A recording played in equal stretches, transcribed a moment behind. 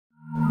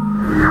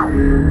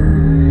Good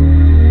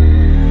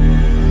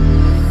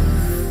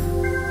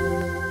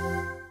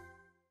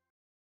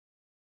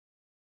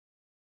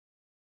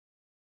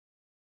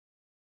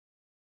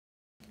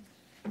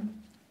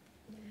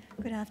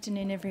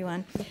afternoon,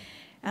 everyone.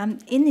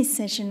 In this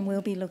session,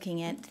 we'll be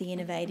looking at the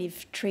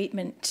innovative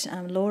treatment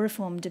law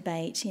reform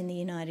debate in the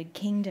United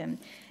Kingdom,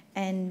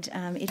 and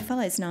it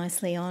follows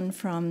nicely on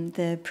from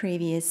the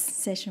previous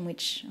session,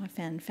 which I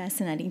found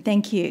fascinating.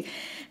 Thank you.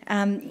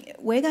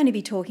 We're going to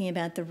be talking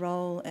about the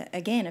role,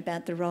 again,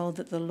 about the role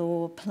that the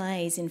law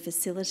plays in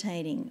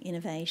facilitating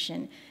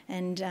innovation,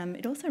 and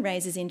it also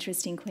raises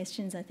interesting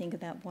questions, I think,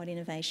 about what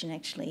innovation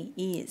actually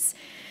is.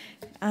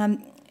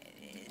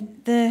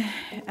 The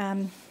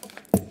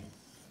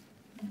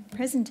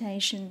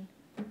presentation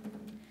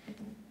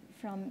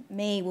from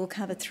me will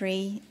cover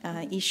three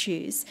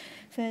issues.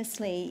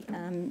 Firstly,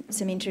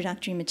 some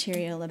introductory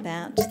material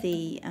about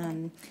the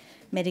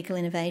medical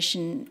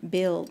innovation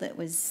bill that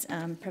was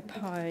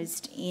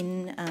proposed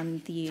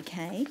in the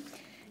UK.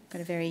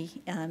 Got a very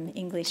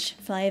English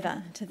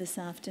flavour to this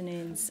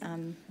afternoon's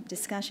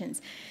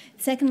discussions.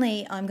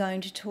 Secondly, I'm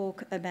going to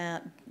talk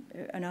about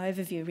an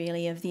overview,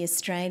 really, of the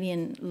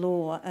Australian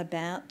law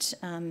about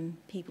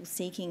people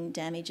seeking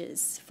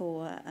damages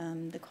for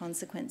the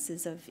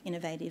consequences of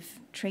innovative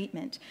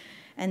treatment.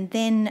 And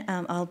then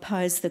I'll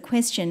pose the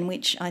question,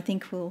 which I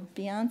think will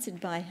be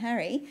answered by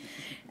Harry.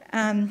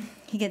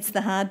 He gets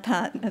the hard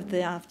part of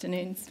the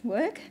afternoon's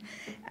work,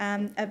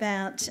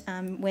 about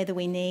whether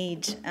we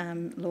need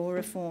law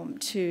reform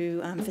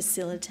to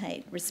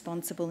facilitate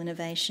responsible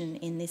innovation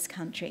in this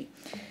country.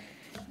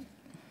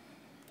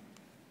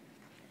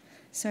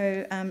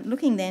 So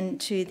looking then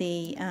to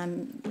the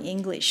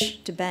English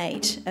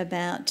debate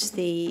about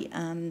the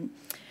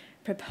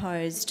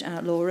proposed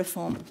law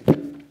reform.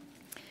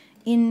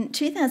 In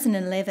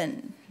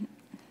 2011,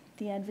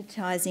 the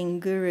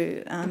advertising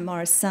guru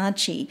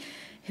Saatchi,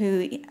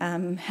 who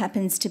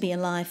happens to be a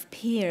life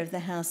peer of the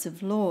House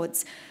of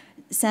Lords,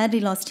 sadly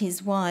lost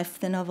his wife,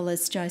 the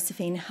novelist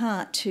Josephine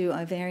Hart, to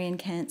ovarian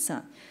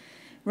cancer.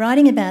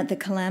 Writing about the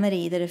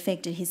calamity that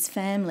affected his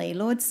family,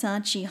 Lord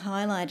Saatchi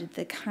highlighted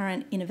the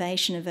current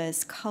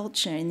innovation-averse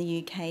culture in the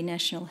UK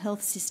national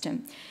health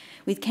system,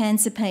 with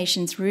cancer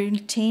patients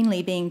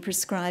routinely being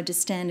prescribed a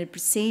standard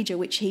procedure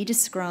which he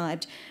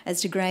described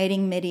as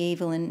degrading,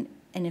 medieval and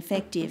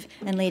ineffective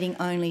and leading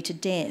only to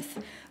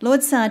death. Lord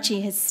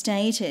Saatchi has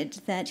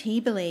stated that he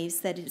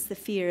believes that it's the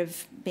fear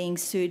of being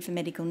sued for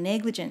medical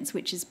negligence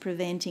which is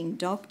preventing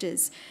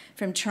doctors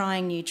from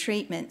trying new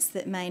treatments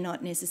that may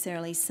not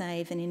necessarily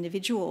save an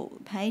individual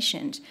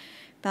patient,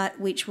 but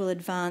which will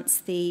advance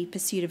the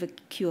pursuit of a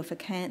cure for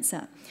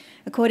cancer.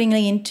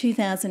 Accordingly, in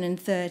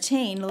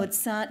 2013, Lord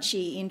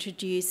Saatchi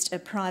introduced a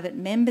private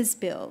members'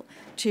 bill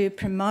to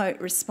promote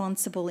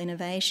responsible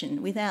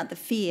innovation without the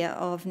fear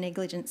of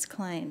negligence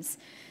claims.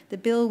 The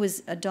bill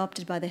was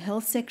adopted by the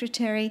Health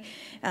Secretary,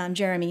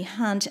 Jeremy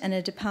Hunt, and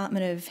a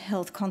Department of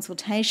Health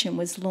consultation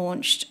was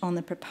launched on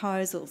the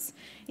proposals.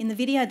 In the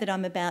video that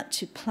I'm about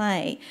to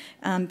play,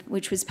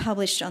 which was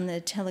published on the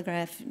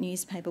Telegraph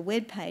newspaper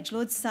webpage,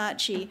 Lord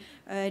Saatchi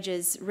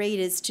urges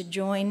readers to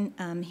join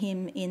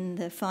him in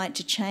the fight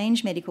to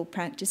change medical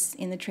practice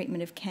in the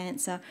treatment of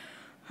cancer,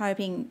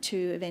 hoping to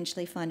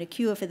eventually find a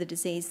cure for the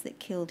disease that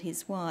killed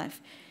his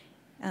wife.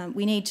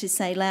 We need to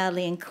say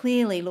loudly and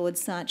clearly, Lord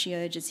Saatchi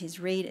urges his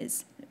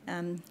readers,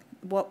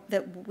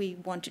 that we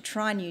want to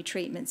try new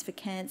treatments for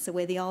cancer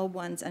where the old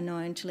ones are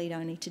known to lead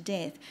only to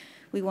death.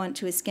 We want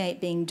to escape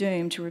being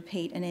doomed to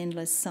repeat an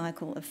endless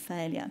cycle of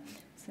failure.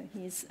 So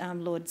here's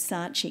Lord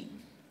Saatchi.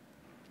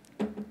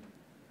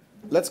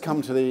 Let's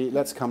come to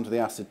the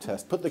acid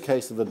test. Put the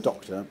case of the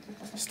doctor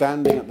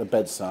standing at the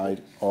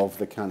bedside of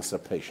the cancer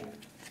patient.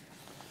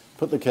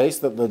 Put the case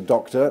that the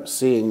doctor,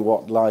 seeing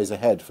what lies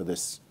ahead for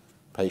this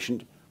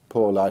patient,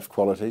 poor life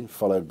quality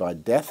followed by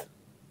death.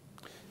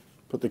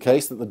 Put the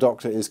case that the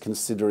doctor is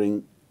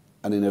considering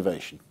an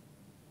innovation.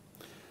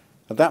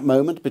 At that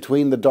moment,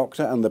 between the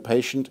doctor and the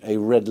patient, a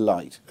red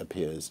light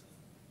appears.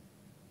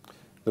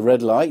 The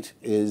red light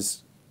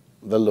is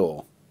the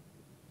law.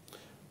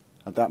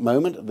 At that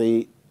moment,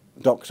 the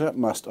doctor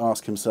must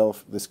ask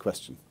himself this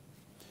question: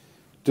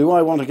 do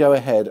I want to go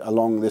ahead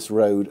along this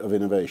road of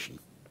innovation?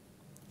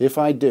 If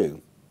I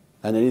do,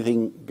 and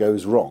anything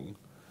goes wrong,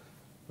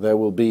 there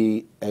will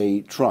be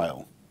a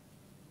trial.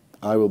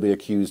 I will be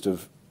accused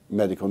of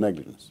medical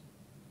negligence.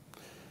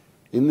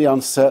 In the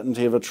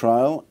uncertainty of a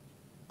trial,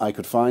 I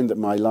could find that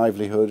my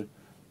livelihood,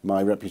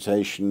 my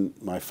reputation,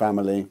 my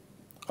family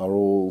are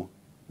all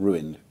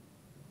ruined.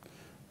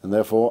 And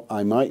therefore,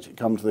 I might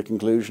come to the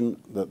conclusion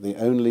that the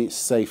only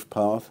safe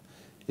path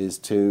is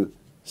to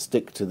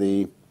stick to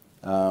the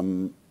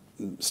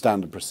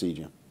standard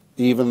procedure,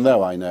 even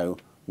though I know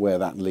where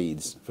that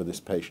leads for this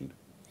patient.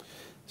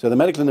 So the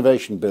Medical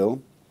Innovation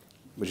Bill,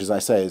 which, as I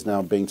say, is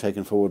now being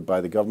taken forward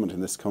by the government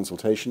in this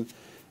consultation,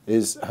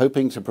 is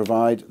hoping to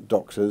provide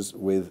doctors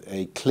with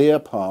a clear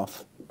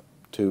path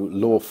to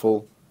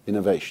lawful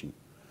innovation.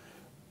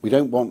 We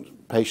don't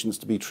want patients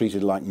to be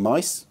treated like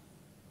mice,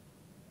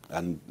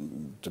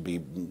 and to be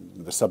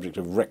the subject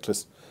of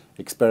reckless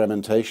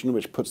experimentation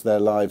which puts their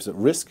lives at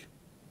risk.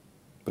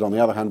 But on the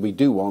other hand, we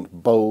do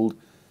want bold,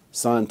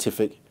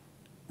 scientific,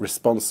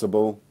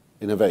 responsible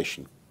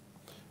innovation.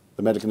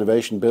 The Medical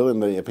Innovation Bill, in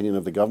the opinion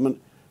of the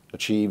government,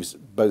 achieves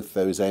both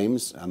those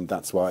aims, and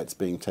that's why it's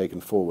being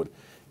taken forward.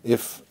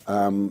 If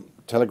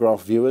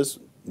Telegraph viewers,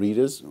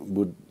 readers,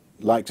 would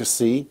like to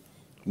see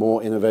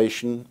more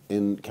innovation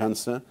in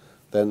cancer,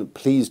 then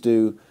please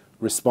do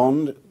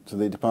respond to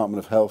the Department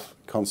of Health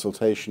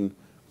consultation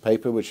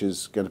paper, which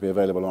is going to be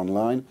available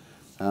online,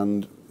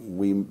 and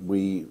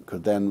we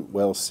could then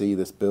well see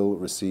this bill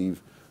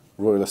receive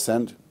royal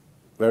assent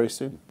very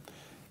soon.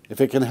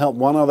 If it can help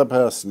one other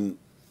person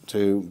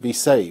to be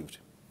saved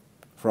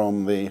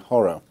from the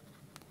horror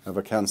of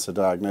a cancer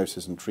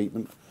diagnosis and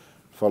treatment,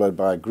 followed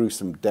by a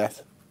gruesome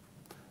death,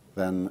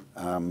 then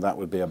that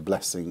would be a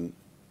blessing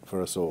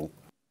for us all.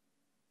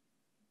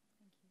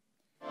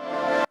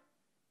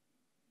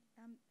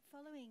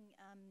 Following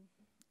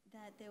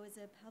that, there was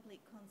a public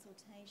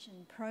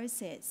consultation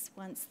process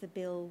once the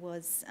bill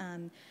was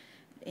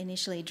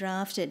initially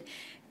drafted,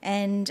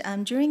 and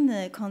during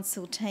the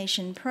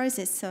consultation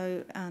process,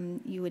 so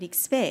you would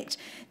expect,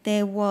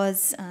 there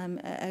was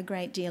a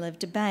great deal of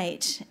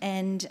debate,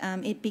 and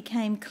it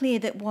became clear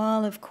that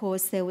while of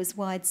course there was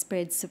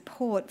widespread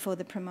support for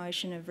the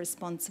promotion of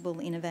responsible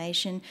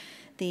innovation,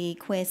 the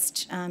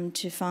quest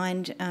to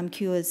find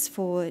cures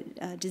for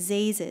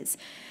diseases,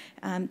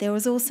 there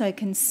was also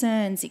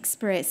concerns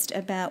expressed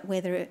about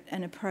whether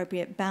an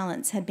appropriate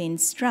balance had been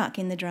struck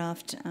in the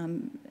draft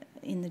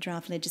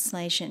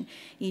legislation.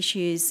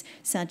 Issues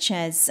such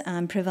as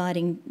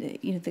providing,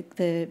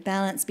 the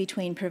balance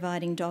between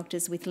providing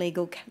doctors with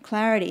legal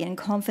clarity and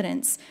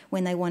confidence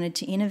when they wanted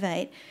to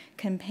innovate,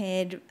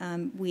 compared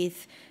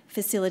with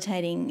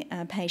facilitating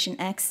patient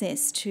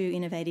access to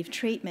innovative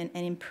treatment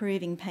and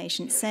improving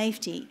patient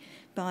safety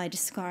by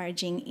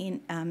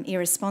discouraging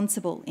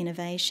irresponsible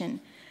innovation.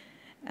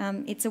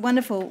 It's a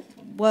wonderful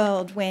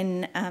world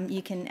when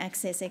you can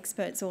access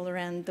experts all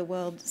around the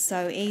world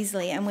so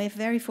easily, and we're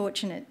very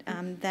fortunate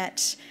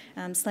that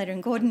Slater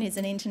 & Gordon is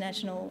an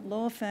international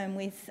law firm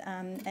with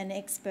an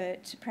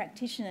expert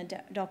practitioner,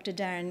 Dr.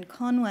 Darren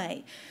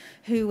Conway,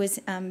 who was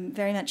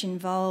very much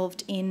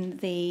involved in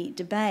the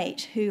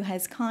debate, who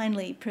has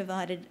kindly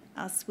provided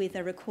us with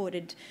a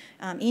recorded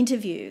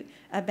interview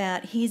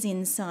about his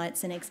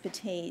insights and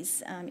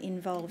expertise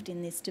involved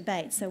in this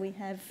debate. So we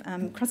have,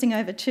 crossing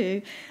over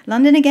to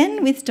London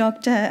again with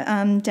Dr.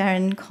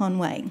 Darren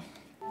Conway.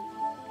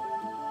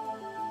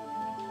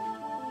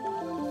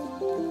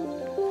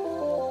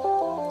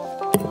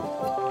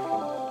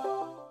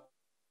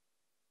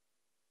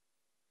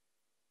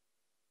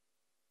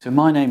 So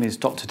my name is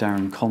Dr.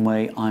 Darren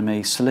Conway. I'm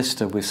a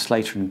solicitor with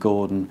Slater &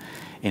 Gordon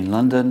in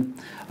London.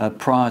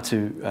 Prior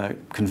to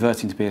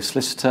converting to be a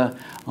solicitor,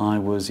 I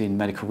was in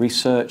medical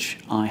research.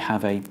 I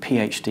have a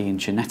PhD in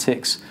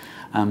genetics,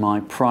 and my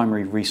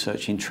primary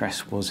research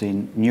interest was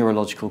in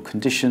neurological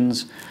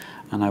conditions,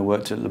 and I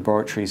worked at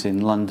laboratories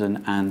in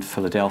London and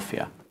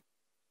Philadelphia.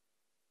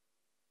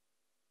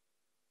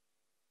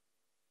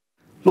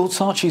 Lord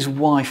Saatchi's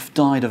wife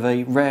died of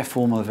a rare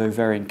form of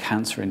ovarian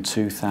cancer in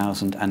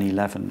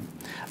 2011.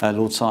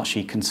 Lord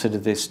Saatchi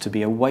considered this to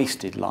be a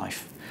wasted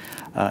life.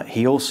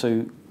 He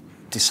also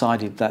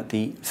decided that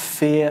the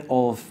fear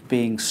of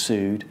being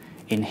sued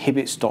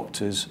inhibits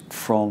doctors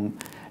from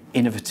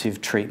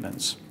innovative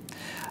treatments.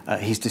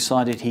 He's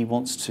decided he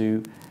wants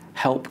to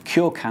help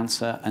cure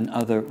cancer and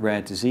other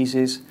rare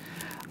diseases,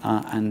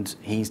 and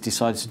he's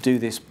decided to do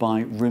this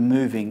by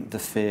removing the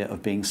fear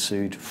of being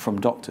sued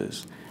from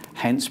doctors,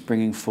 hence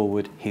bringing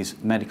forward his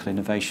Medical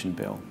Innovation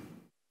Bill.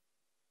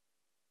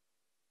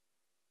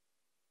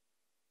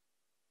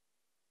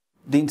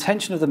 The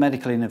intention of the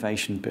Medical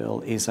Innovation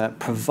Bill is that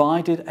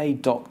provided a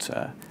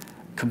doctor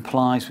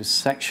complies with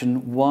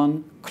Section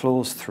 1,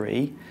 Clause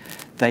 3,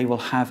 they will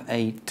have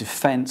a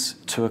defence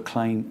to a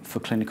claim for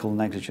clinical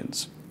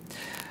negligence.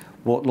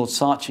 What Lord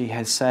Saatchi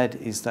has said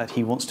is that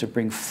he wants to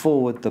bring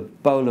forward the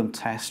Bolam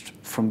test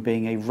from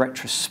being a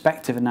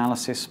retrospective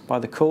analysis by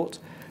the court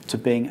to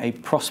being a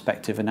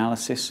prospective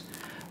analysis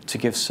to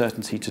give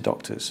certainty to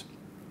doctors.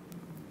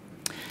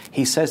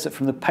 He says that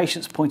from the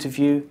patient's point of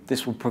view,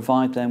 this will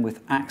provide them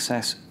with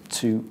access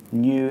to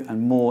new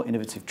and more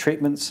innovative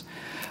treatments.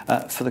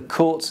 For the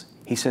courts,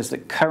 he says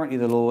that currently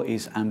the law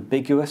is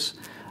ambiguous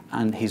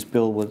and his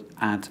bill would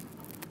add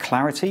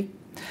clarity.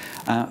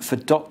 For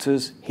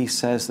doctors, he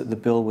says that the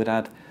bill would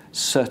add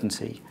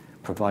certainty.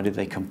 Provided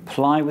they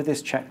comply with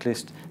this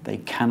checklist, they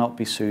cannot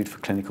be sued for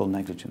clinical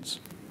negligence.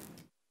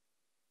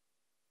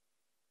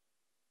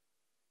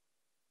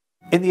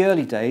 In the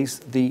early days,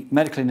 the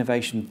Medical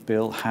Innovation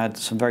Bill had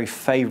some very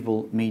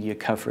favourable media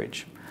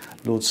coverage.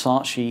 Lord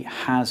Saatchi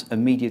has a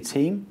media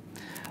team.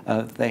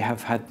 They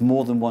have had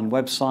more than one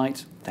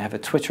website, they have a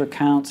Twitter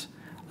account,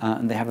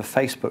 and they have a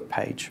Facebook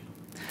page.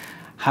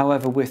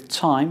 However, with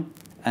time,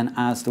 and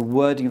as the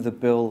wording of the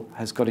bill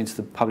has got into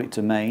the public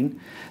domain,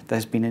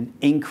 there's been an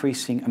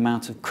increasing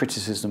amount of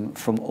criticism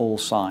from all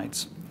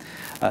sides.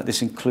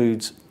 This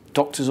includes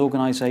doctors'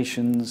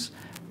 organisations,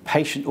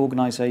 patient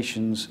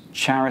organisations,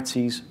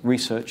 charities,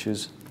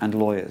 researchers and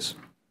lawyers.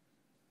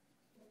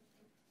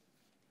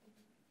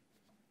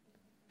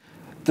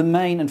 The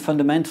main and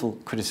fundamental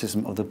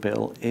criticism of the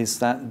bill is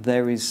that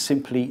there is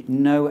simply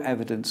no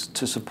evidence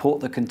to support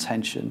the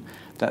contention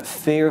that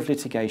fear of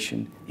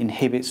litigation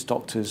inhibits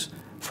doctors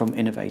from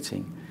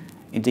innovating.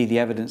 Indeed, the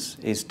evidence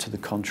is to the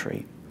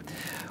contrary.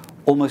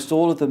 Almost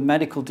all of the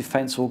medical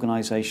defence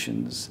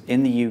organisations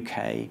in the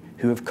UK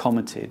who have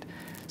commented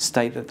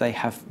state that they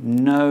have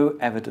no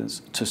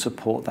evidence to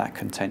support that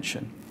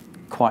contention.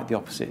 Quite the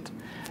opposite.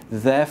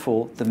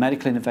 Therefore, the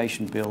Medical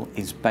Innovation Bill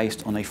is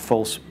based on a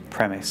false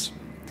premise.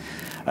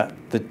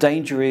 The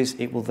danger is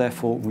it will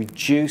therefore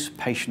reduce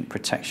patient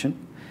protection.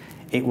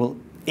 It will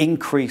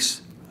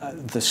increase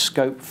the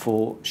scope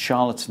for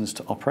charlatans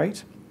to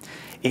operate.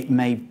 It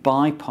may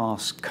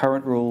bypass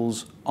current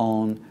rules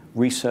on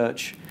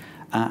research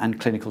and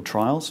clinical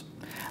trials,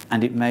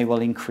 and it may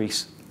well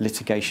increase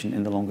litigation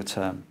in the longer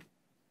term.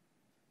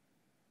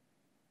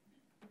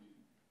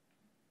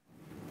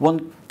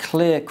 One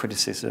clear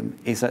criticism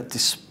is that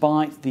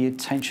despite the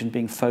attention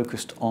being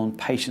focused on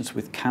patients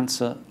with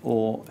cancer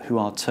or who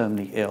are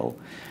terminally ill,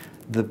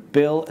 the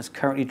bill as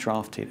currently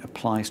drafted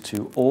applies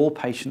to all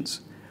patients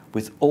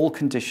with all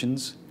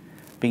conditions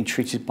being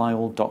treated by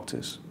all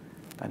doctors.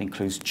 That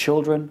includes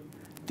children,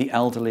 the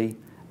elderly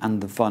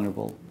and the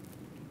vulnerable.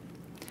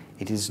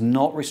 It is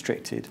not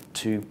restricted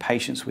to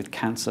patients with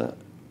cancer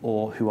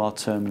or who are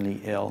terminally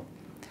ill.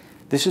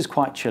 This is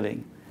quite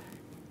chilling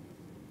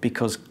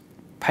because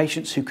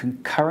patients who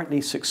can currently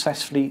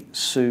successfully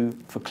sue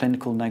for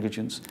clinical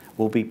negligence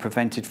will be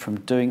prevented from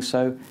doing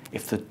so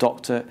if the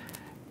doctor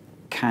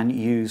can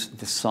use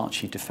the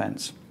Saatchi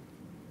defence.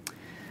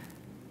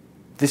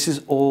 This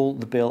is all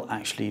the bill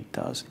actually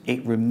does.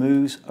 It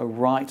removes a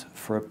right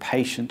for a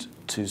patient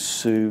to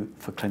sue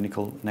for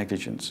clinical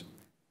negligence.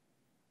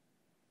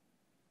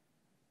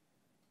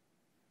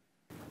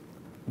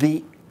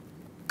 The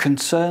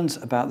concerns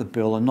about the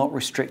bill are not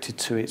restricted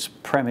to its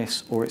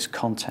premise or its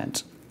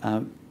content.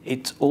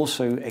 It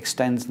also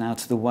extends now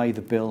to the way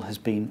the bill has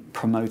been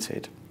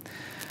promoted.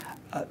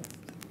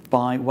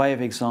 By way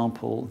of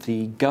example,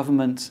 the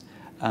government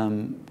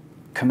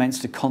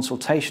commenced a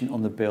consultation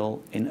on the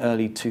bill in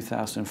early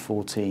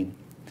 2014.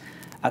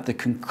 At the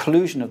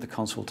conclusion of the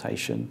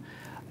consultation,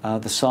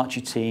 the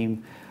Saatchi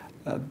team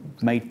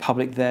made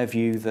public their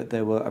view that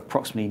there were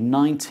approximately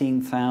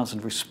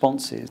 19,000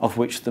 responses, of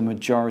which the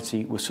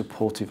majority were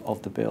supportive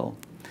of the bill.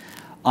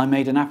 I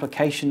made an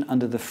application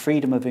under the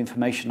Freedom of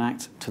Information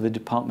Act to the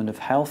Department of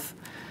Health.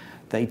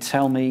 They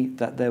tell me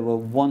that there were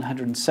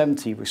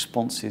 170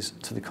 responses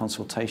to the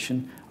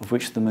consultation, of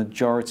which the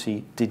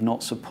majority did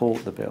not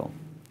support the bill.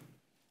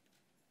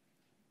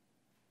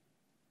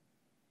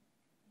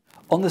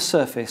 On the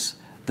surface,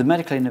 the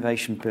Medical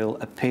Innovation Bill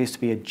appears to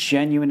be a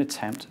genuine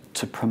attempt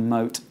to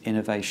promote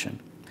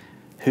innovation.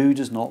 Who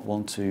does not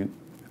want to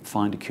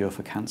find a cure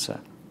for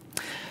cancer?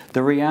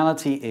 The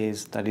reality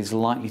is that it is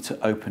likely to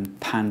open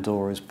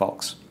Pandora's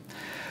box.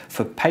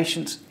 For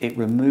patients, it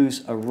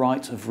removes a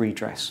right of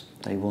redress.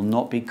 They will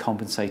not be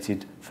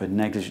compensated for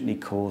negligently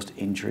caused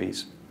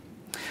injuries.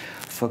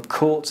 For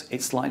courts,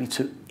 it's likely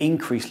to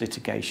increase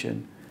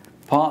litigation,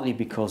 partly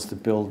because the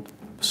bill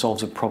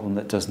solves a problem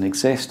that doesn't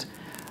exist,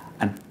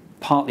 and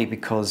partly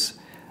because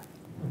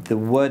the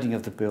wording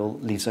of the bill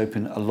leaves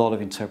open a lot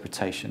of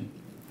interpretation.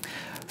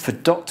 For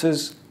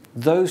doctors,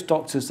 those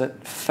doctors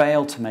that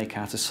fail to make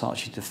out a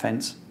Saatchi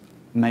defence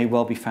may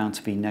well be found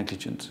to be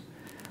negligent.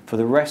 For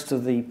the rest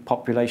of the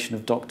population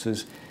of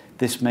doctors,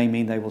 this may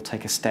mean they will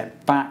take a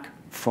step back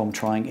from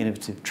trying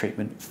innovative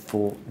treatment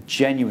for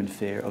genuine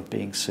fear of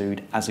being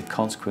sued as a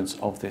consequence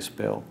of this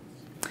bill.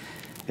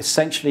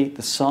 Essentially,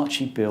 the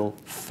Saatchi bill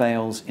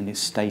fails in its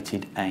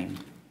stated aim.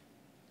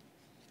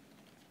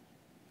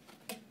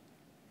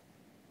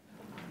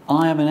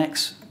 I am an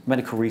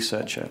ex-medical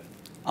researcher.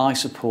 I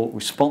support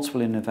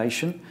responsible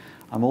innovation.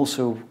 I'm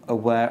also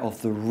aware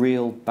of the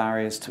real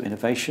barriers to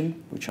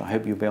innovation, which I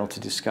hope you'll be able to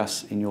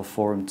discuss in your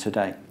forum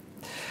today.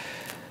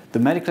 The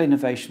Medical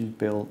Innovation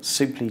Bill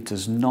simply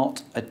does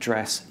not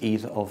address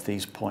either of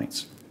these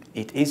points.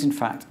 It is, in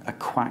fact, a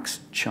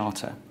quack's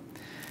charter.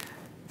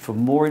 For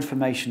more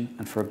information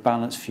and for a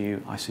balanced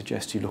view, I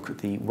suggest you look at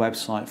the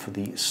website for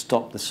the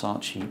Stop the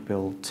Saatchi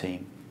Bill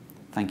team.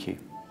 Thank you.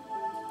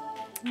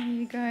 There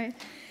you go.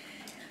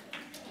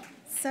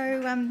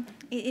 So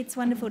it's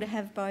wonderful to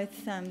have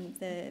both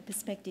the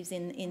perspectives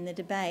in the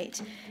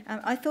debate.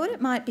 I thought it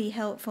might be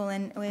helpful,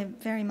 and we're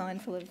very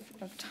mindful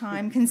of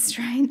time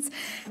constraints,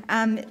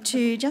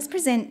 to just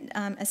present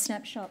a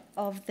snapshot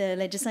of the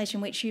legislation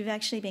which you've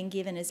actually been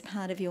given as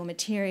part of your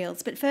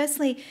materials. But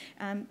firstly,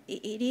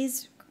 it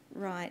is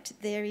right.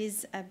 There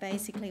is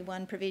basically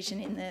one provision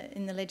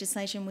in the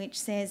legislation which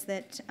says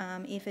that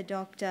if a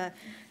doctor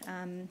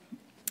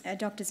a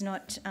doctor's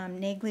not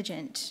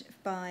negligent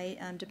by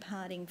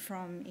departing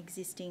from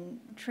existing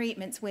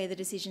treatments where the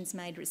decision's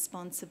made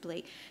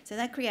responsibly. So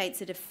that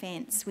creates a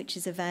defence which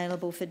is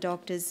available for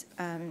doctors,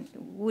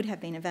 would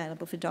have been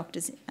available for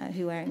doctors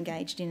who are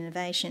engaged in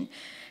innovation.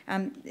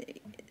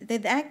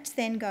 The Act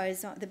then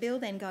goes on, the bill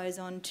then goes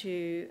on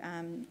to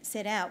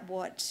set out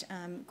what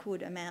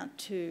could amount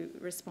to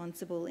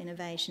responsible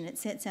innovation. It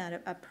sets out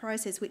a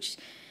process which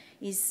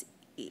is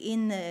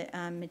in the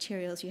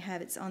materials you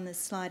have. It's on the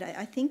slide.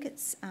 I think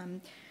it's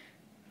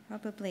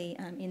probably,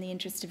 in the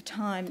interest of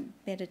time,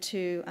 better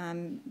to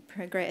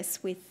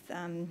progress with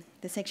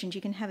the sections.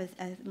 You can have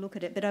a look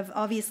at it, but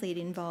obviously it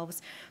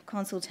involves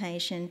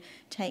consultation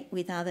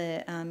with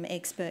other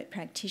expert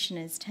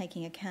practitioners,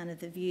 taking account of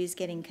the views,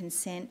 getting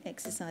consent,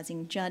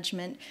 exercising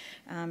judgment,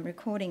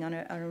 recording on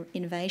an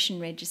innovation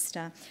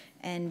register,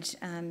 and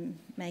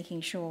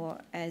making sure,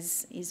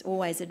 as is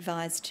always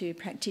advised to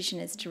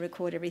practitioners, to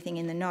record everything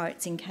in the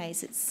notes in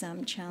case it's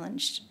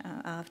challenged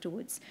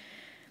afterwards.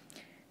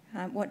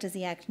 What does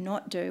the Act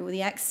not do? Well,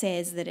 the Act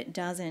says that it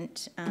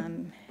doesn't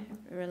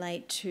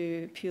relate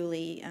to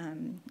purely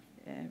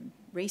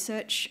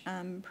research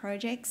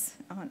projects.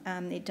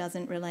 It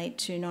doesn't relate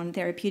to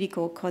non-therapeutic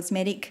or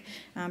cosmetic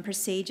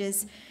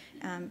procedures.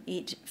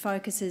 It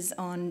focuses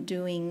on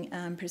doing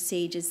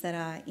procedures that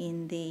are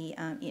in the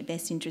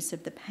best interests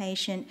of the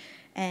patient,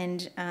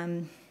 and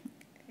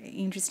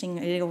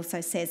interestingly, it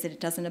also says that it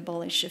doesn't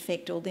abolish,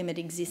 affect or limit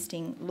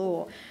existing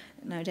law.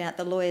 No doubt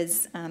the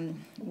lawyers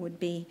would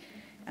be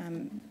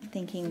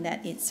thinking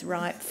that it's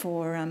ripe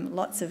for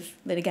lots of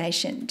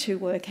litigation to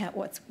work out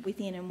what's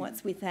within and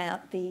what's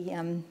without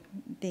the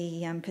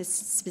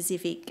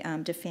specific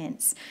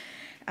defence.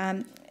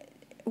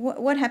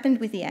 What happened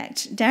with the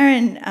Act?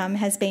 Darren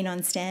has been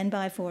on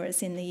standby for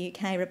us in the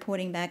UK,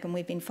 reporting back, and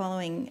we've been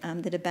following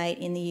the debate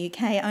in the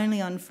UK.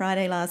 Only on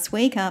Friday last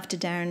week, after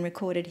Darren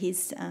recorded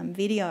his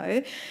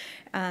video,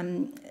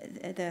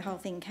 the whole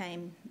thing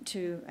came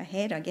to a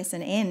head, I guess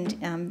an end,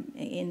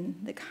 in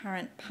the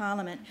current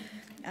Parliament.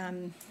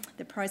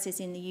 The process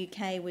in the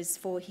UK was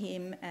for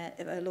him,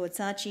 Lord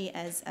Saatchi,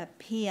 as a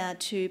peer,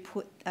 to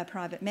put a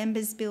private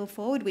member's bill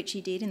forward, which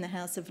he did in the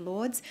House of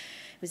Lords.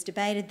 It was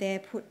debated there,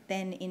 put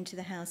then into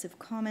the House of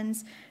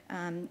Commons.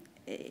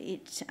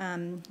 It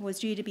was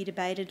due to be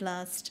debated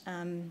last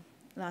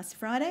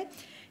Friday,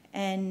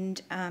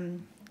 and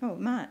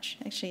March.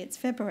 Actually, it's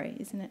February,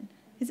 isn't it?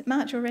 Is it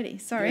March already?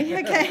 Sorry.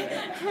 Okay.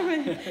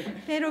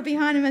 Head or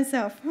behind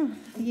myself.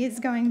 The year's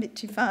going a bit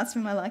too fast for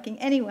my liking.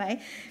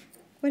 Anyway,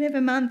 whatever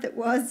month it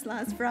was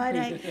last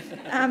Friday,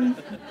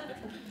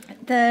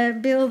 the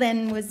bill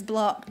then was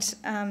blocked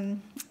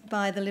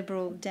by the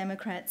Liberal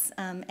Democrats,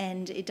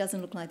 and it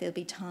doesn't look like there'll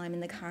be time in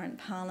the current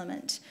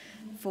Parliament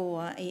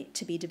for it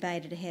to be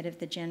debated ahead of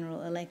the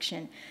general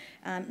election.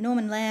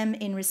 Norman Lamb,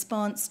 in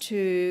response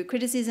to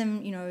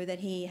criticism, that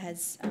he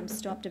has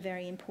stopped a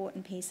very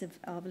important piece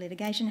of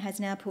litigation, has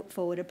now put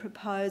forward a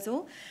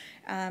proposal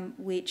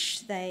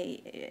which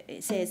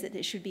it says that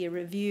there should be a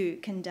review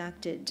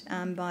conducted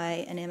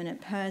by an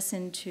eminent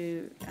person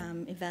to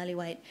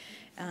evaluate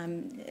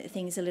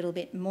things a little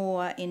bit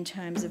more in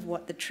terms of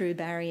what the true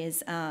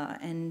barriers are,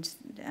 and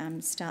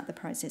start the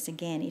process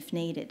again if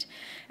needed.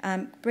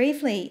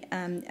 Briefly,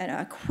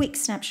 a quick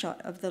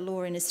snapshot of the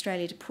law in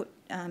Australia to put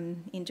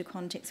into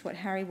context what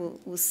Harry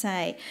will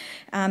say.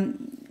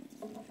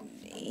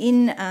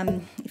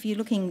 If you're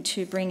looking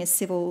to bring a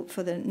civil,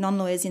 for the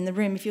non-lawyers in the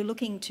room, if you're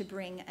looking to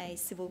bring a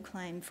civil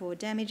claim for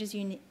damages,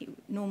 you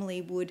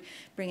normally would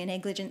bring a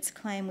negligence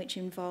claim, which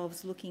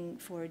involves looking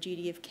for a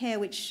duty of care,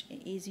 which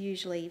is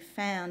usually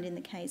found in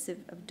the case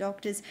of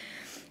doctors,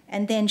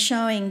 and then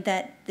showing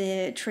that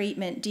the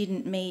treatment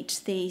didn't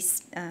meet the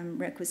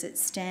requisite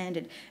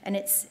standard. And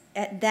it's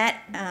at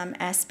that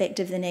aspect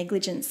of the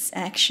negligence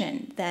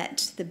action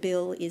that the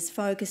bill is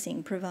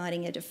focusing,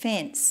 providing a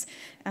defence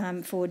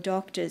for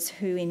doctors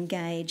who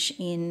engage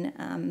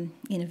in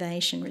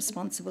innovation,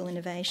 responsible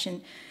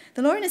innovation.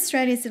 The law in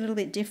Australia is a little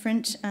bit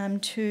different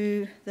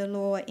to the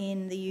law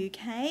in the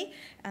UK.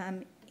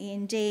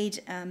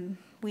 Indeed,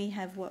 we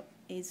have what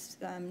is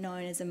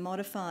known as a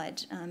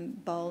modified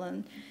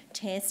Boland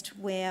test,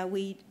 where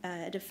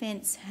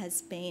defence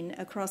has been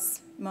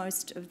across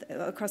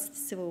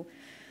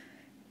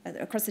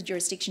the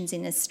jurisdictions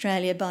in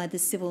Australia by the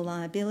Civil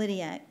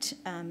Liability Act,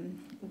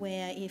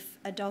 where if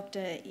a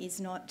doctor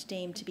is not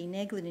deemed to be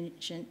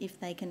negligent, if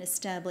they can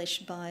establish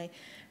by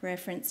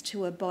reference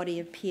to a body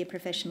of peer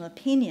professional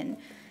opinion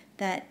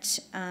that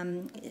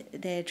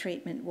their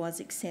treatment was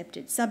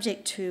accepted,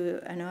 subject to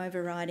an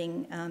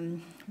overriding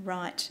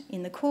right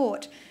in the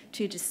court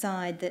to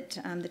decide that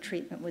the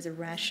treatment was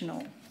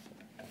irrational.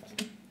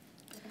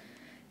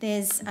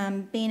 There's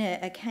been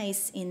a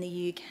case in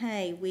the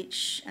UK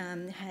which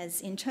has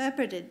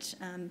interpreted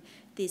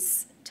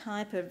this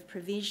type of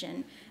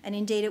provision, and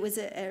indeed it was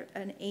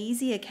an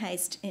easier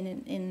case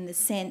in the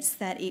sense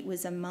that it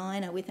was a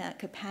minor without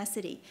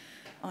capacity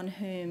on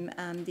whom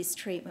this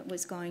treatment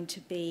was going to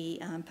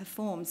be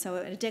performed. So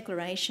a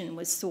declaration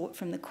was sought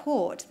from the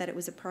court that it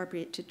was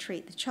appropriate to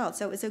treat the child.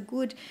 So it was a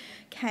good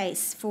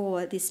case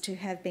for this to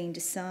have been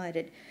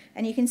decided.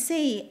 And you can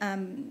see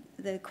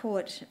the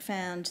court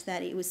found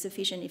that it was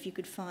sufficient if you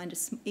could find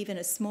even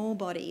a small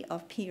body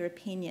of peer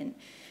opinion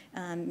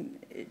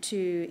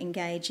to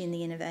engage in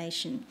the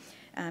innovation.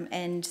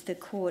 And the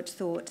court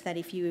thought that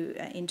if you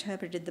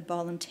interpreted the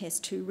Bolam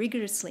test too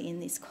rigorously in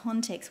this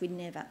context, we'd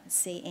never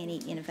see any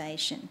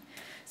innovation.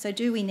 So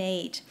do we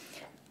need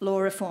law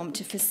reform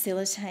to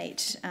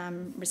facilitate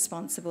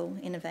responsible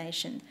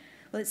innovation?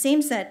 Well, it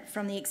seems that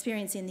from the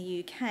experience in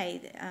the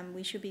UK,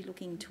 we should be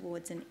looking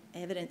towards an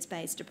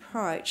evidence-based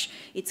approach.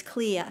 It's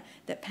clear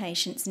that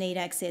patients need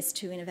access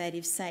to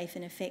innovative, safe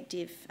and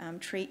effective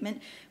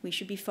treatment. We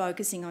should be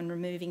focusing on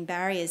removing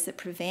barriers that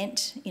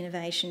prevent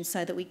innovation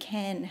so that we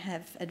can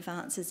have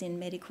advances in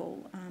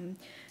medical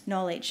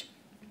knowledge.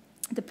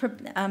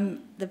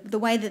 The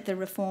way that the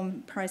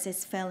reform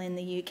process fell in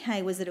the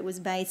UK was that it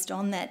was based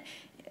on that,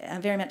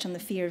 very much on the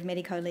fear of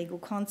medico-legal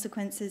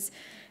consequences.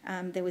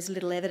 There was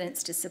little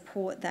evidence to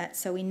support that,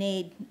 so we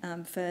need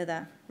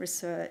further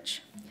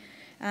research.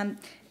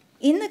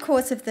 In the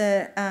course of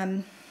the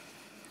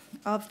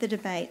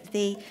debate,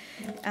 the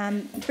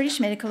British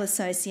Medical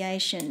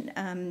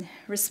Association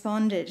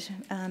responded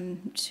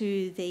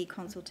to the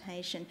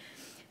consultation,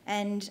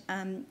 and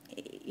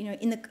you know,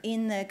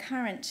 in the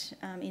current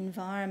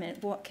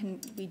environment, what can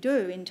we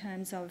do in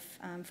terms of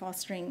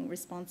fostering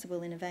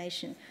responsible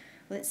innovation?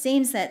 Well, it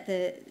seems that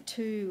the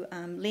two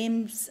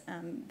limbs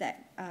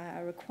that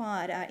are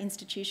required are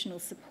institutional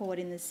support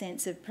in the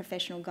sense of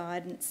professional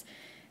guidance,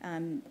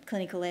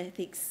 clinical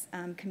ethics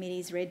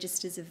committees,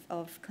 registers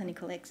of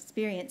clinical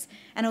experience,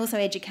 and also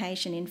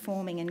education,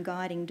 informing and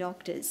guiding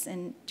doctors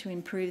and to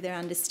improve their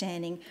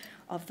understanding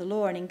of the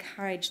law and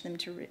encourage them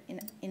to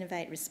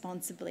innovate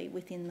responsibly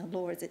within the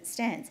law as it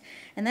stands.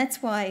 And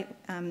that's why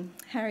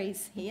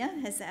Harry's here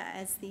as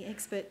the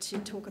expert to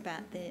talk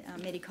about the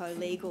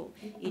medico-legal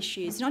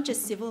issues, not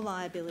just civil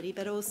liability,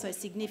 but also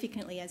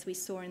significantly, as we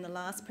saw in the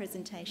last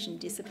presentation,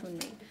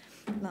 disciplinary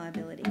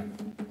liability.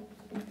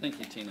 Thank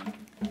you, Tina.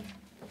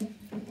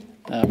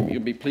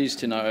 You'll be pleased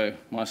to know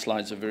my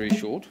slides are very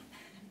short.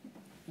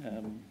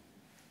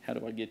 How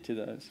do I get to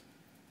those?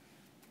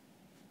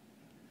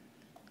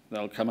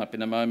 They'll come up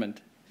in a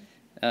moment.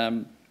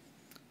 I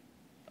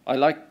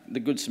like the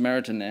Good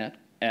Samaritan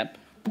app.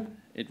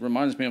 It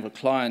reminds me of a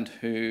client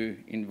who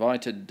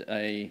invited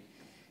a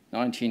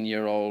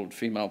 19-year-old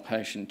female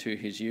patient to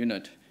his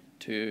unit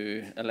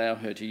to allow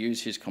her to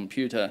use his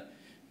computer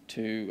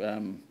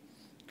to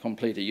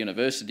complete a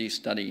university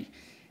study.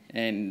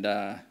 And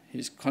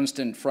his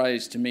constant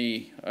phrase to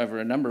me over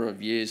a number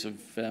of years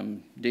of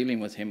dealing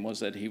with him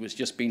was that he was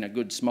just being a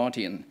good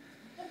smartian.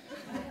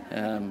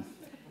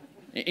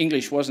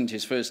 English wasn't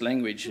his first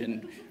language,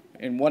 and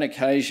on one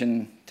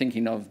occasion,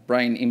 thinking of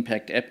brain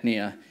impact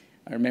apnea,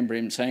 I remember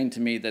him saying to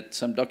me that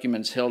some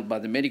documents held by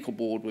the medical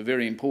board were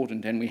very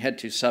important and we had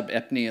to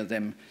sub-apnea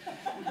them.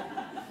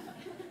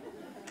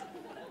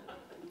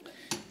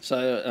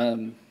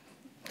 So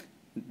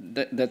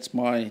that's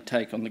my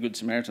take on the Good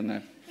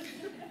Samaritan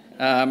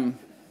app.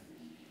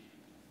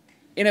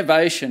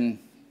 Innovation,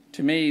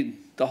 to me,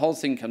 the whole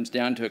thing comes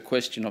down to a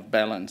question of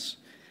balance.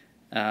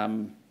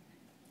 And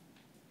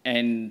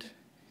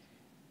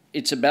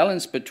it's a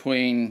balance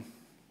between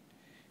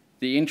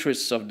the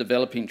interests of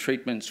developing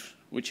treatments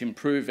which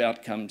improve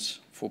outcomes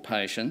for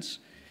patients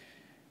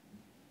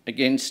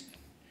against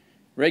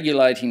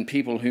regulating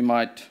people who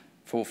might,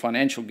 for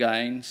financial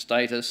gain,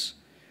 status,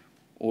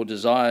 or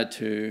desire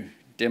to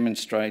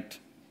demonstrate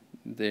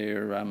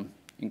their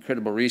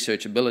incredible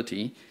research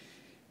ability,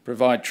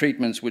 provide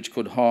treatments which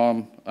could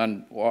harm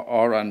and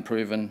are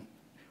unproven,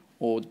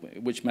 or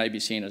which may be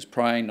seen as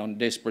preying on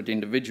desperate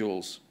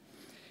individuals.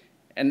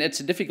 And it's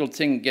a difficult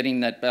thing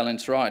getting that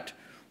balance right.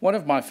 One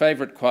of my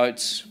favourite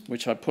quotes,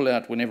 which I pull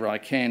out whenever I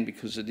can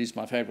because it is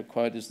my favourite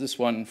quote, is this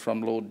one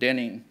from Lord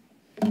Denning,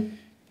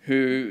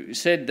 who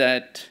said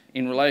that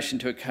in relation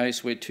to a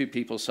case where two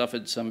people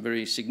suffered some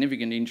very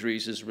significant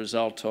injuries as a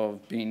result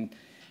of being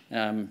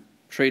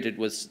treated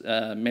with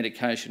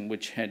medication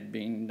which had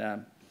been,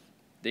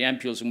 the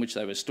ampules in which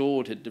they were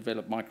stored had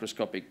developed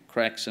microscopic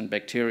cracks and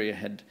bacteria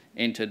had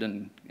entered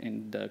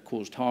and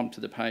caused harm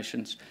to the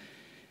patients.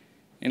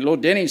 And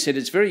Lord Denning said,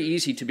 it's very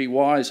easy to be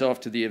wise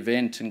after the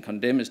event and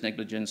condemn as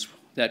negligence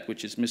that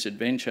which is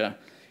misadventure.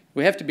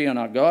 We have to be on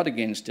our guard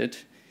against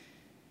it.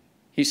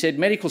 He said,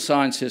 medical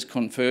science has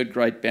conferred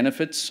great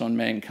benefits on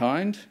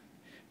mankind,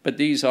 but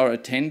these are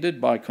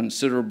attended by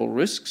considerable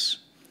risks.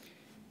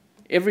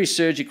 Every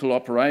surgical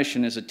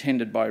operation is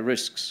attended by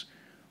risks.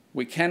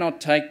 We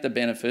cannot take the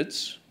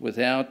benefits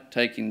without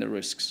taking the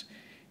risks.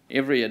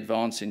 Every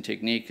advance in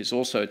technique is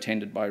also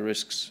attended by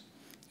risks.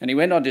 And he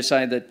went on to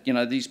say that, you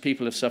know, these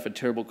people have suffered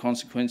terrible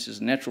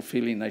consequences, natural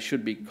feeling they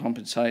should be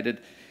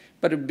compensated,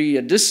 but it would be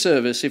a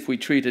disservice if we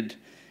treated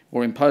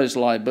or imposed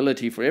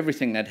liability for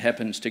everything that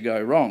happens to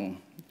go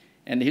wrong.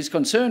 And his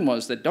concern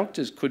was that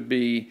doctors could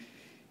be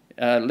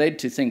led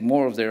to think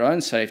more of their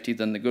own safety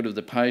than the good of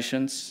the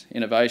patients.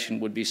 Innovation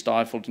would be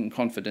stifled and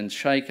confidence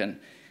shaken.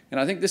 And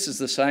I think this is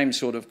the same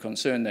sort of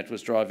concern that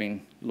was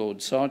driving Lord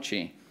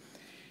Saatchi.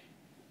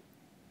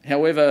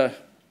 However,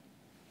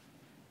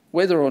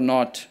 whether or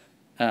not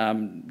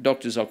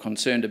doctors are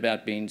concerned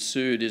about being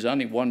sued is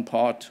only one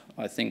part,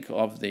 I think,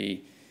 of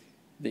the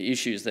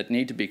issues that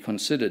need to be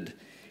considered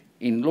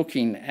in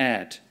looking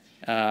at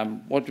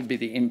what would be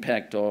the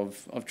impact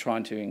of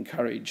trying to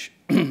encourage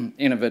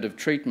innovative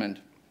treatment.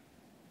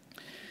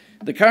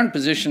 The current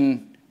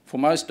position for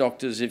most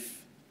doctors,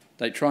 if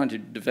they're trying to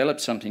develop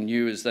something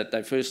new, is that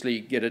they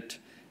firstly get it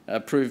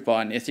approved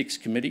by an ethics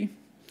committee,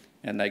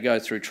 and they go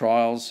through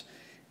trials,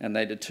 and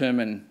they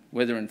determine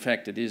whether in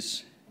fact it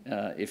is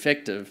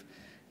effective.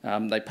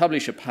 They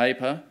publish a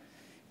paper.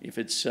 If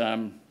it's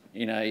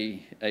in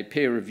a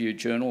peer-reviewed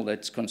journal,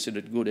 that's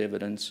considered good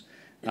evidence,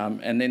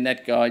 and then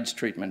that guides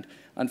treatment.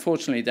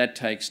 Unfortunately, that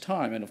takes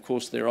time, and of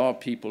course there are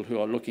people who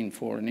are looking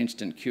for an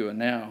instant cure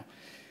now.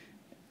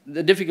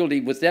 The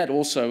difficulty with that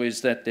also is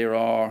that there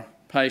are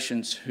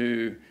patients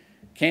who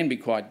can be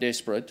quite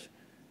desperate,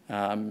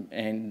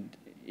 and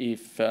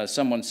if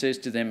someone says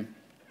to them,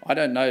 I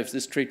don't know if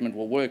this treatment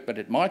will work, but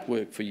it might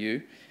work for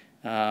you,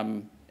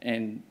 and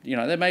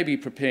they may be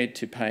prepared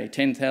to pay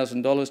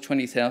 $10,000,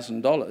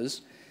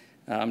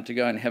 $20,000 to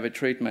go and have a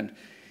treatment.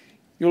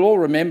 You'll all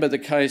remember the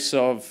case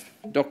of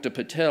Dr.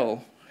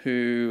 Patel,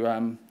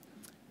 who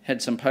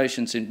had some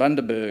patients in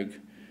Bundaberg,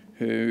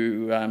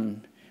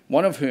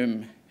 one of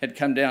whom had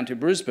come down to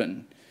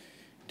Brisbane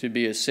to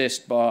be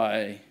assessed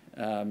by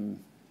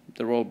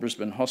the Royal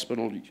Brisbane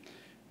Hospital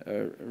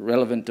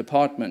relevant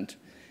department.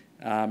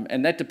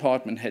 And that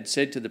department had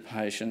said to the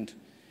patient,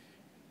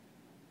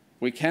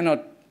 we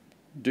cannot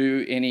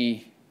do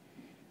any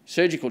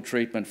surgical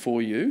treatment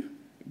for you.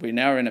 We're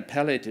now in a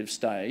palliative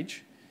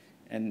stage,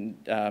 and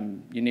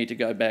you need to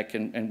go back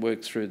and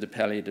work through the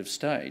palliative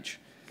stage.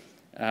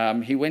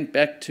 He went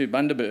back to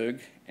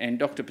Bundaberg, and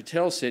Dr.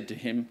 Patel said to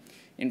him,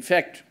 in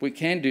fact, we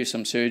can do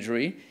some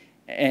surgery,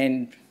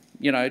 and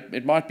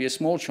it might be a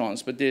small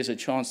chance, but there's a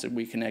chance that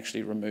we can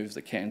actually remove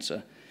the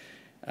cancer.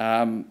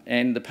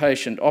 And the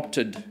patient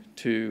opted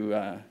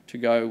to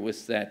go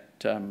with that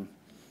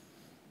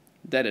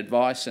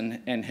advice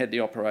and had the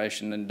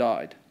operation and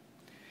died.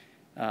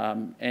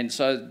 And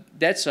so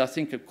that's, I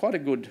think, quite a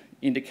good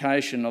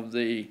indication of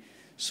the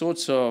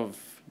sorts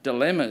of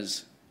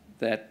dilemmas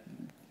that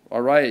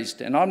are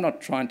raised. And I'm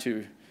not trying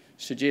to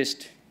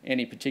suggest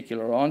any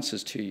particular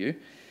answers to you.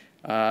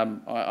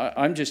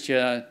 I'm just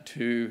here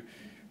to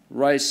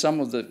raise some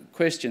of the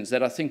questions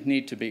that I think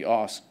need to be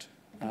asked.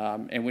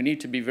 And we need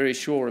to be very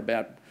sure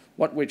about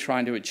what we're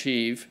trying to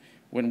achieve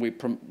when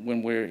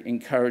we're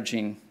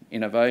encouraging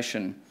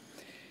innovation.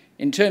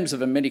 In terms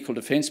of a medical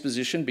defence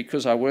position,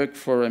 because I work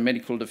for a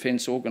medical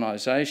defence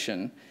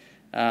organisation,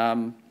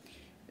 there's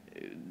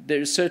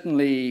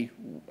certainly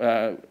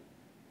a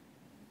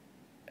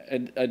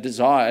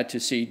desire to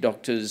see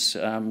doctors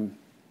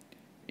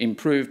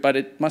improve, but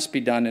it must be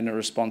done in a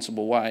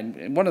responsible way.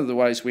 And one of the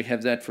ways we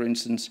have that, for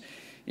instance,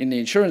 in the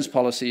insurance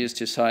policy is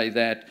to say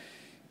that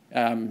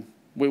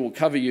we will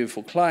cover you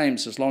for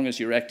claims as long as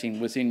you're acting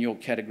within your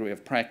category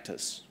of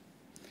practice,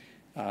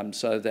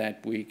 so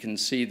that we can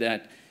see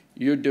that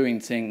you're doing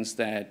things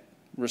that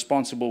a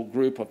responsible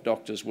group of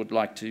doctors would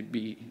like to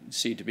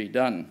see to be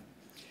done.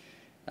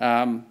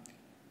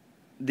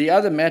 The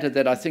other matter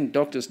that I think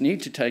doctors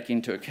need to take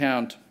into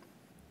account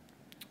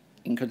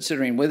in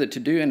considering whether to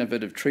do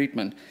innovative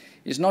treatment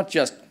is not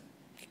just,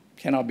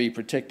 can I be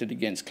protected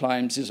against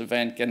claims? Is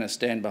Avant going to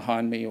stand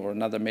behind me, or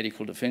another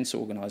medical defence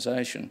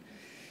organisation?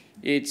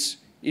 It's,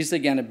 is there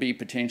going to be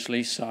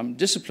potentially some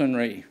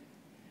disciplinary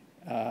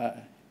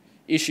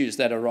issues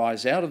that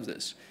arise out of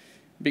this?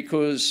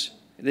 Because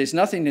there's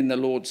nothing in the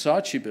Lord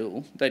Saatchi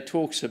bill that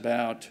talks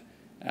about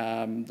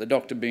the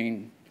doctor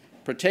being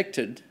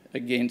protected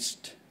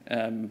against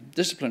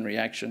disciplinary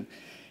action.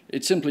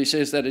 It simply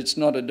says that it's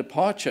not a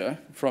departure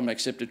from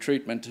accepted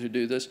treatment to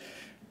do this,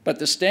 but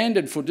the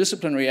standard for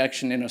disciplinary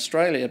action in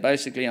Australia,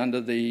 basically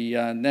under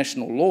the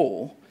national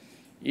law,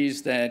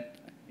 is that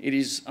it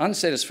is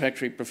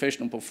unsatisfactory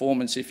professional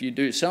performance if you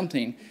do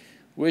something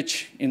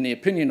which, in the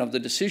opinion of the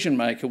decision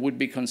maker, would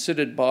be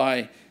considered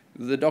by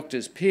the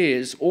doctor's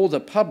peers or the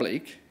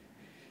public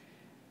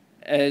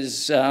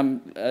as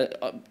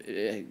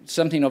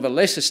something of a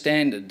lesser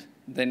standard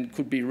than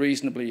could be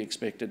reasonably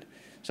expected.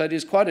 So it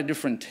is quite a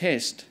different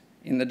test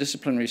in the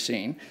disciplinary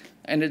scene,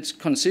 and it's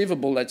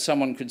conceivable that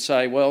someone could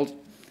say, well,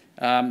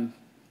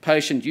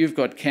 patient, you've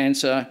got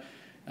cancer,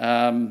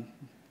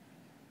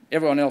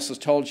 everyone else has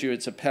told you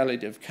it's a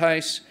palliative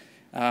case,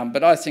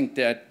 but I think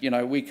that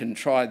we can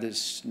try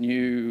this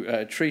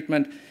new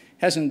treatment.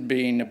 Hasn't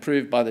been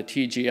approved by the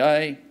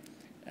TGA,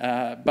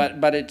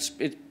 but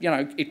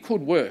it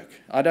could work.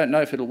 I don't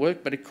know if it'll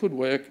work, but it could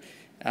work.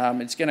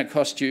 It's going to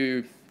cost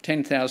you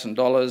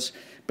 $10,000,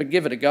 but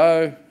give it a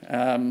go,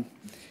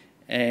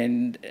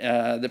 and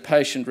the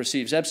patient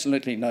receives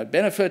absolutely no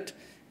benefit,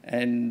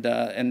 and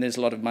there's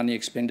a lot of money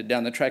expended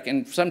down the track,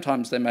 and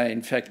sometimes they may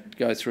in fact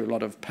go through a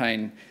lot of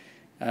pain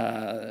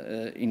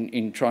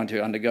in trying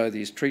to undergo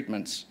these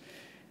treatments.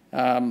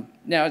 Now,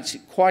 it's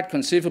quite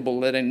conceivable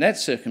that in that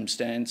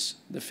circumstance,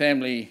 the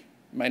family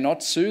may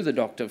not sue the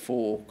doctor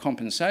for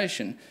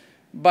compensation,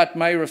 but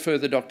may refer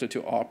the doctor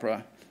to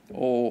AHPRA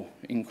or,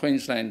 in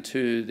Queensland,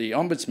 to the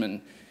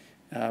Ombudsman.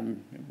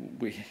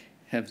 We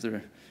have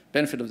the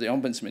benefit of the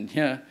Ombudsman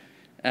here,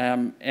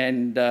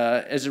 and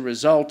as a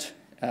result,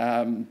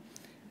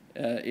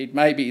 it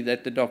may be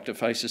that the doctor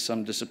faces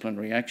some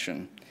disciplinary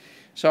action.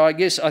 So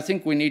I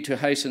think we need to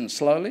hasten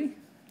slowly.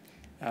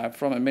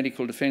 From a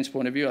medical defence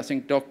point of view, I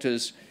think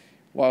doctors,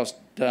 whilst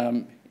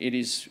it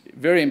is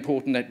very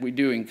important that we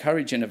do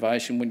encourage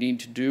innovation, we need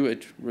to do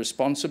it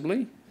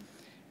responsibly.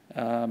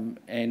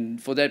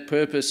 And for that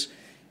purpose,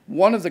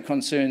 one of the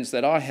concerns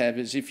that I have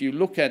is if you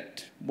look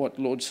at what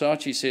Lord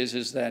Saatchi says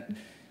is that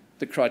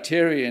the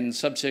criteria in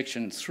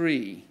subsection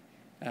 3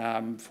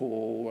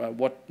 for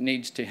what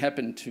needs to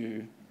happen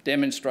to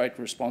demonstrate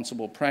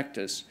responsible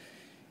practice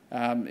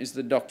is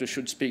the doctor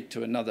should speak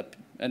to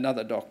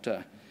another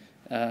doctor.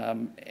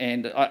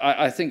 And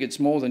I think it's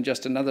more than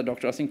just another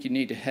doctor. I think you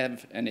need to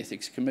have an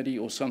ethics committee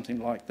or something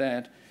like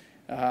that,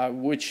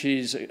 which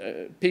is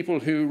people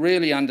who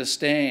really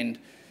understand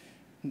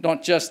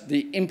not just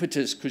the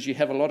impetus, because you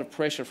have a lot of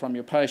pressure from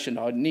your patient,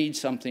 I need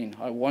something,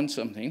 I want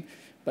something,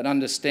 but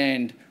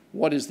understand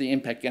what is the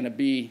impact going to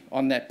be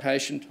on that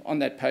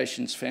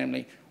patient's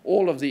family,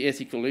 all of the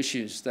ethical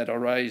issues that are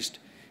raised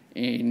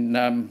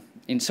in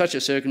such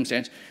a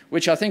circumstance,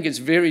 which I think is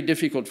very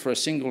difficult for a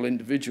single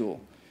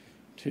individual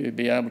to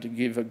be able to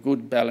give a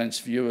good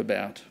balanced view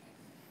about.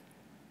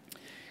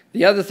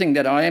 The other thing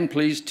that I am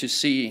pleased to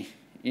see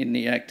in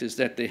the Act is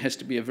that there has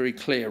to be a very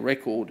clear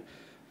record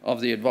of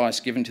the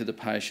advice given to the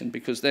patient,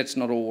 because that's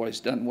not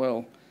always done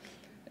well.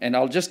 And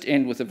I'll just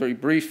end with a very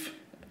brief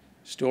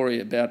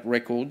story about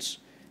records,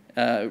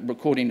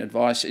 recording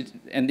advice,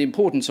 and the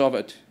importance of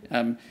it.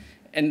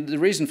 And the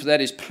reason for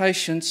that is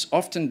patients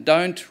often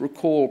don't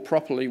recall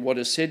properly what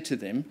is said to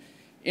them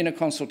in a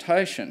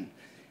consultation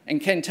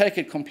and can take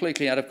it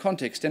completely out of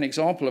context. An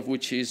example of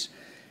which is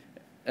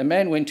a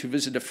man went to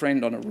visit a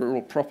friend on a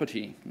rural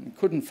property,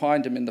 couldn't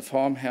find him in the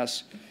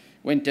farmhouse,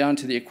 went down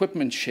to the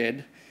equipment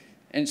shed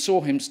and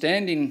saw him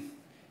standing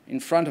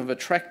in front of a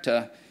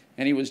tractor,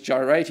 and he was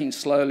gyrating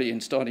slowly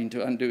and starting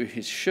to undo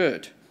his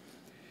shirt.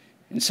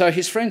 And so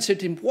his friend said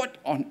to him, "What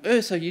on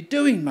earth are you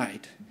doing,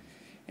 mate?"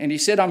 And he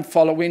said, "I'm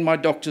following my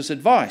doctor's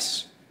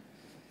advice."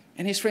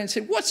 And his friend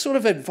said, "What sort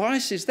of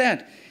advice is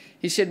that?"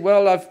 He said,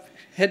 "Well, I've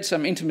had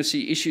some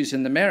intimacy issues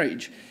in the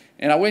marriage,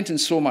 and I went and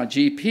saw my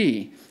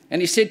GP.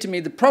 And he said to me,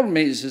 the problem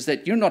is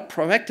that you're not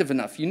proactive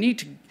enough. You need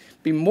to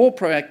be more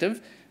proactive.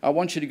 I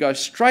want you to go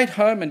straight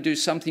home and do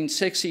something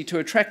sexy to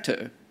attract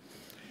her."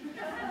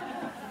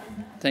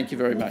 Thank you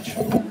very much.